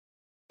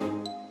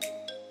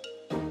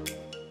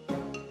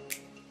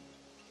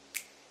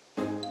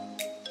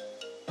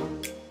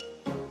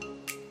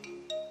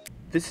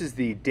This is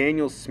the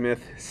Daniel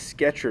Smith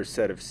Sketcher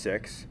set of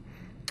 6.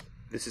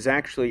 This is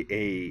actually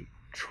a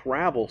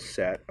travel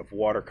set of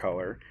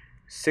watercolor,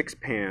 6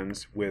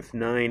 pans with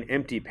 9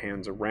 empty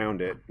pans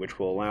around it, which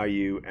will allow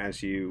you,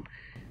 as you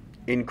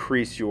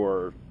increase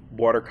your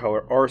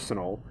watercolor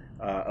arsenal,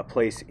 a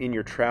place in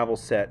your travel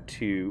set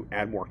to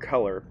add more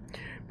color.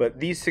 But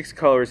these 6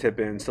 colors have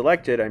been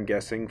selected, I'm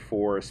guessing,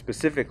 for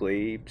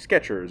specifically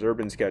sketchers,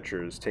 urban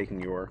sketchers,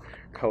 taking your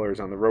colors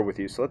on the road with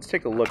you. So let's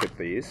take a look at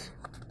these.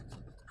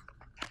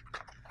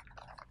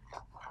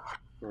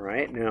 All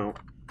right, now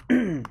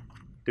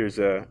there's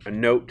a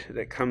note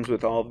that comes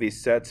with all of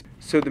these sets.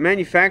 So the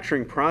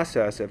manufacturing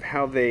process of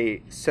how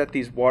they set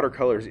these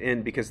watercolors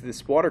in, because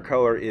this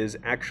watercolor is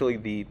actually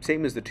the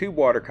same as the tube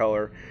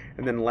watercolor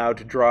and then allowed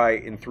to dry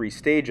in 3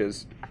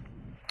 stages.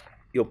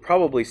 You'll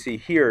probably see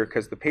here,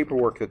 because the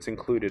paperwork that's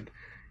included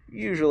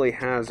usually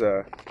has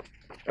a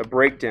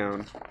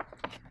breakdown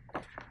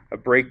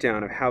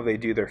of how they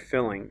do their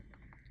filling.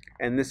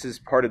 And this is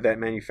part of that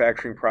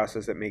manufacturing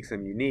process that makes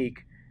them unique,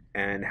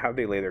 and how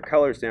they lay their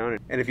colors down.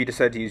 And if you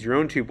decide to use your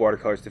own tube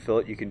watercolors to fill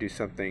it, you can do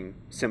something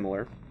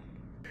similar.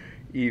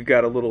 You've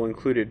got a little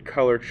included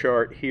color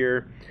chart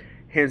here: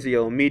 Hansa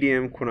Yellow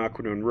Medium,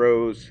 Quinacridone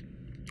Rose,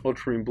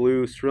 Ultramarine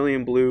Blue,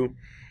 Cerulean Blue.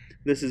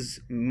 This is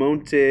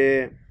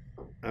Monte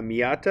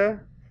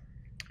Amiata,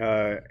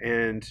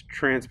 and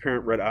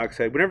Transparent Red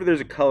Oxide. Whenever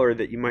there's a color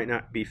that you might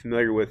not be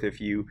familiar with, if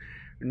you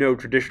know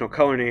traditional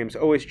color names,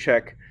 always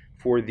check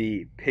for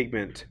the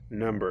pigment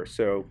number.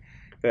 So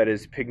that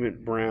is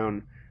Pigment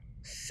Brown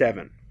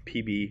 7,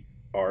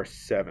 PBR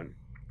 7.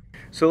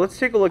 So let's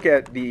take a look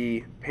at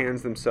the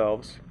pans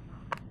themselves.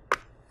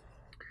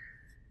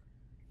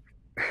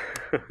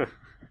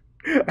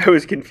 I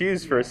was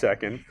confused for a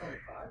second.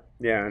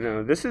 Yeah,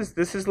 no, this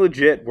is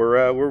legit.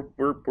 We're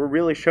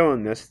really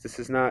showing this. This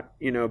is not,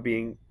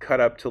 being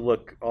cut up to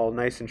look all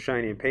nice and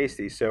shiny and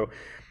pasty. So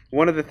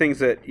one of the things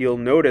that you'll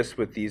notice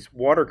with these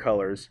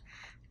watercolors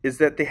is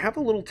that they have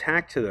a little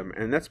tack to them,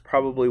 and that's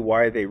probably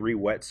why they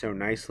re-wet so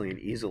nicely and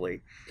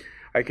easily.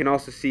 I can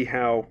also see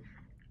how,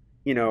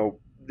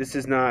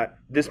 this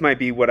might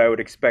be what I would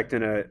expect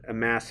in a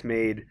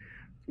mass-made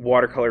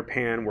watercolor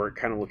pan, where it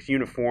kind of looks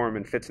uniform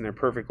and fits in there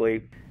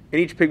perfectly.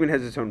 And each pigment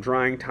has its own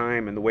drying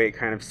time and the way it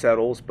kind of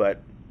settles,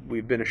 but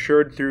we've been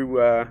assured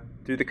through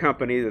the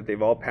company that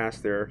they've all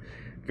passed their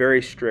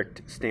very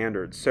strict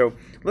standards. So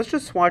let's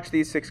just swatch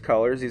these 6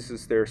 colors. This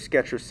is their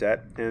Sketcher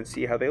set, and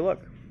see how they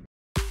look.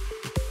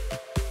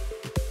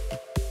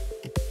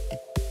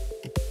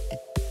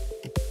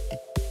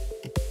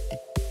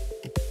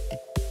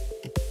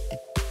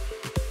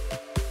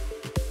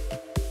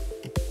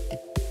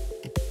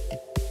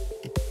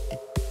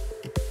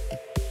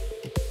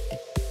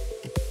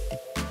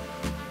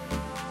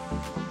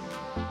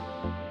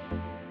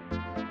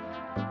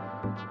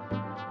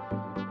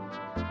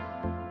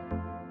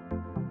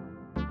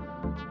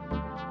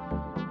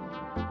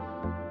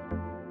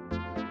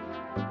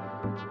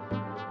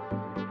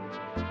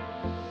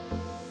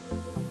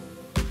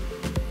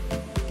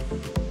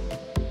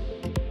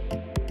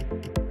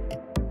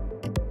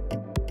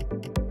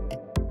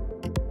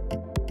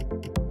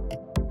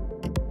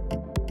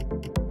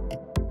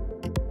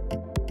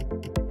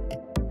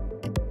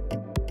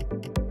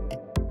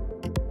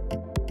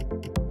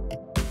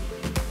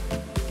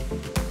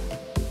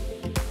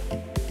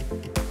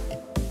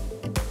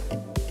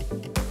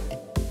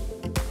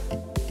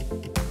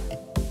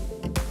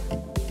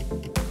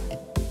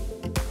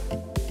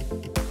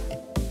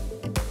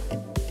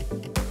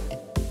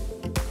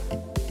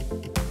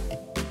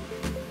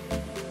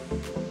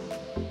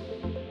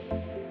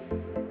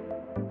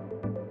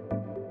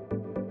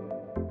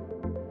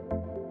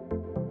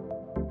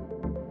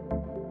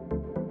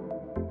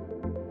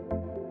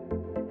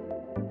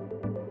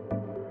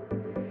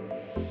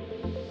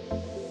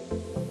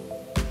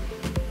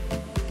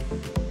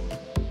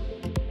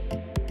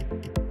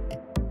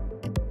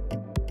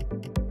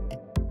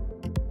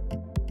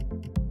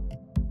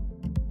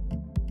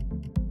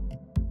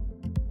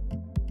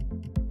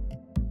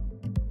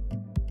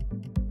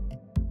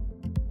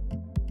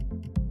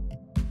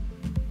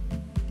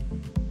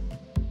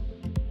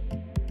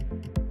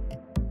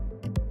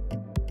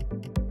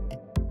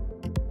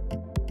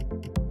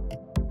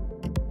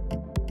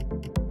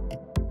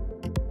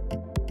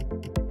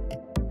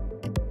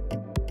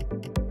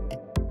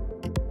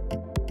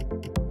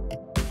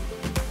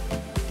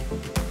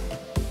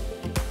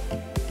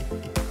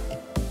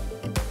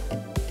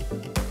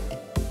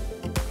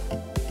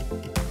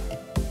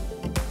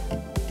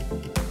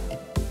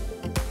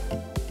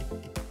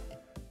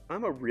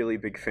 I'm a really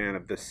big fan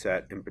of this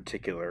set in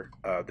particular,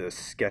 this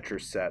Sketcher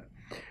set.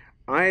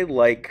 I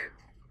like,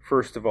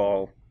 first of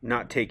all,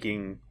 not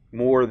taking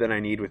more than I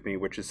need with me,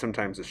 which is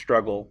sometimes a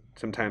struggle.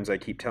 Sometimes I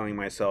keep telling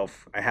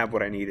myself I have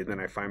what I need, and then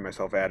I find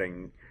myself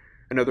adding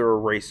another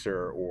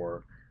eraser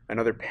or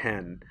another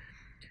pen.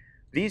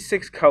 These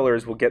 6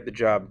 colors will get the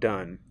job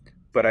done,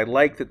 but I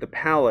like that the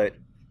palette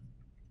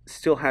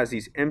still has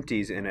these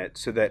empties in it,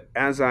 so that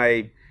as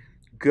I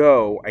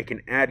go, I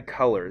can add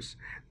colors.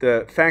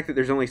 The fact that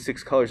there's only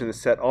 6 colors in the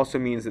set also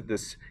means that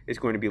this is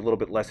going to be a little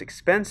bit less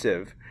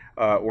expensive,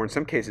 or in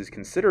some cases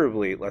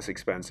considerably less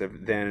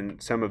expensive than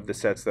some of the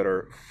sets that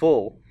are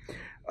full.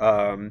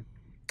 And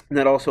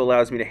that also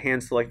allows me to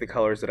hand select the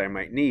colors that I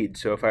might need.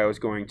 So if I was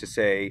going to,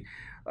 say,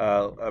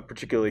 a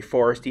particularly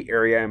foresty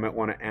area, I might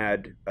want to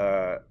add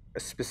a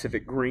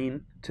specific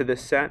green to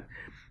this set.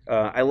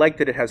 I like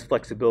that it has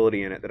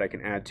flexibility in it that I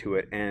can add to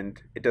it,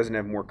 and it doesn't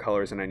have more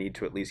colors than I need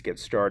to at least get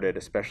started,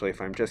 especially if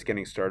I'm just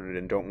getting started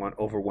and don't want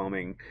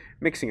overwhelming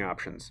mixing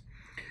options.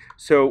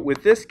 So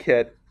with this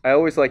kit, I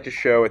always like to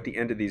show at the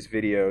end of these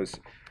videos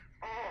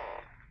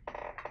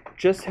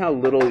just how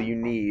little you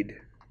need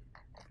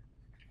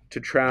to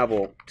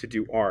travel to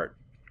do art.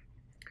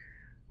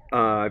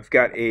 I've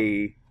got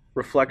a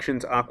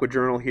Reflections Aqua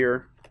Journal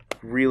here,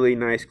 really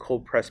nice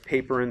cold pressed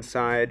paper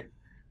inside,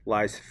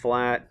 lies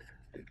flat,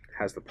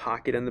 has the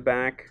pocket in the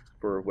back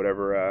for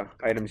whatever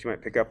items you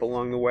might pick up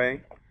along the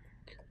way.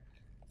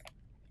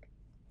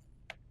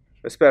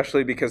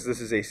 Especially because this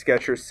is a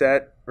Sketcher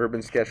set,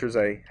 Urban Sketchers,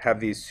 I have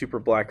these super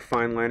black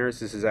fine liners.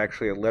 This is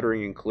actually a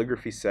lettering and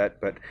calligraphy set,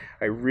 but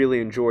I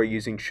really enjoy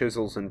using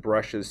chisels and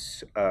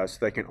brushes so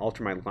that I can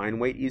alter my line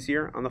weight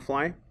easier on the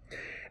fly.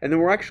 And then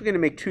we're actually going to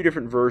make 2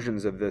 different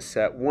versions of this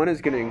set. One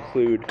is going to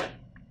include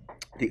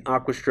the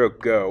Aquastroke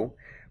Go,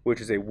 which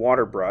is a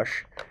water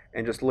brush,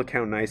 and just look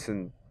how nice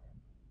and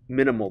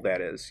minimal that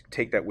is.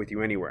 Take that with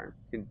you anywhere.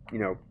 You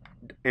know,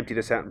 empty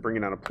this out and bring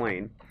it on a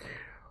plane.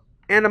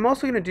 And I'm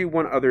also going to do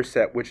one other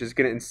set, which is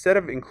going to, instead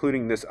of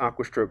including this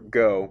Aquastroke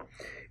Go,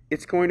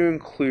 it's going to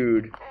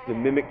include the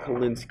Mimic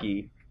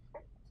Kolinsky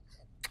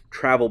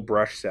travel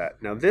brush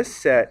set. Now this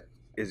set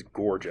is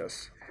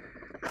gorgeous.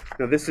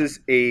 Now this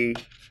is a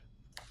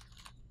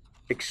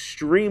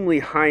extremely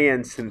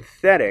high-end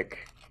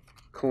synthetic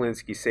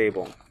Kolinsky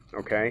sable,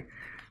 okay?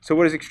 So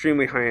what does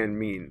extremely high-end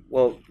mean?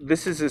 Well,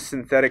 this is a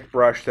synthetic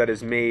brush that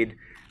is made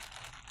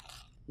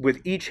with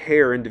each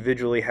hair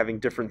individually having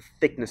different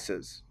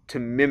thicknesses to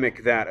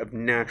mimic that of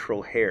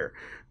natural hair.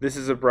 This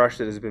is a brush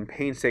that has been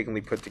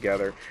painstakingly put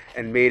together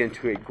and made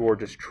into a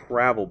gorgeous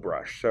travel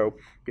brush. So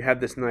you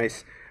have this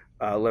nice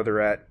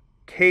leatherette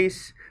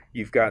case.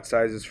 You've got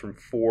sizes from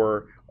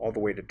 4 all the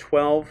way to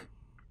 12.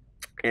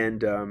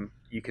 And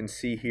you can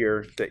see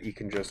here that you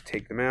can just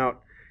take them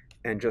out,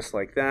 and just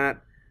like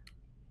that,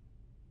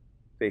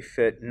 they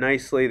fit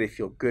nicely, they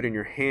feel good in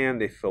your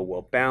hand, they feel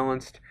well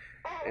balanced,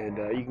 and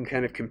you can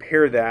kind of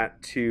compare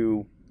that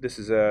to, this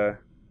is a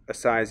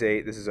size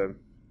 8,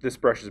 this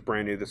brush is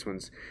brand new, this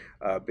one's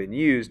been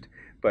used,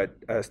 but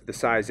the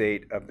size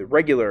 8 of the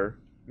regular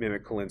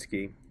Mimic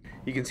Kolinsky,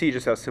 you can see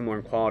just how similar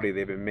in quality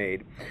they've been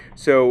made.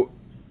 So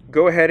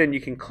go ahead and you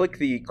can click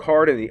the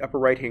card in the upper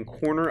right hand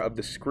corner of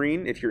the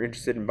screen if you're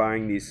interested in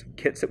buying these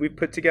kits that we've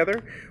put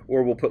together,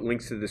 or we'll put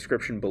links to the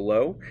description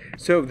below.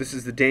 So this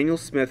is the Daniel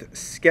Smith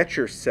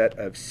Sketcher set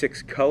of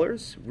 6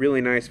 colors,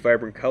 really nice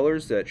vibrant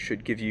colors that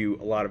should give you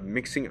a lot of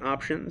mixing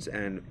options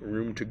and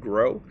room to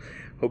grow.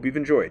 Hope you've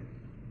enjoyed.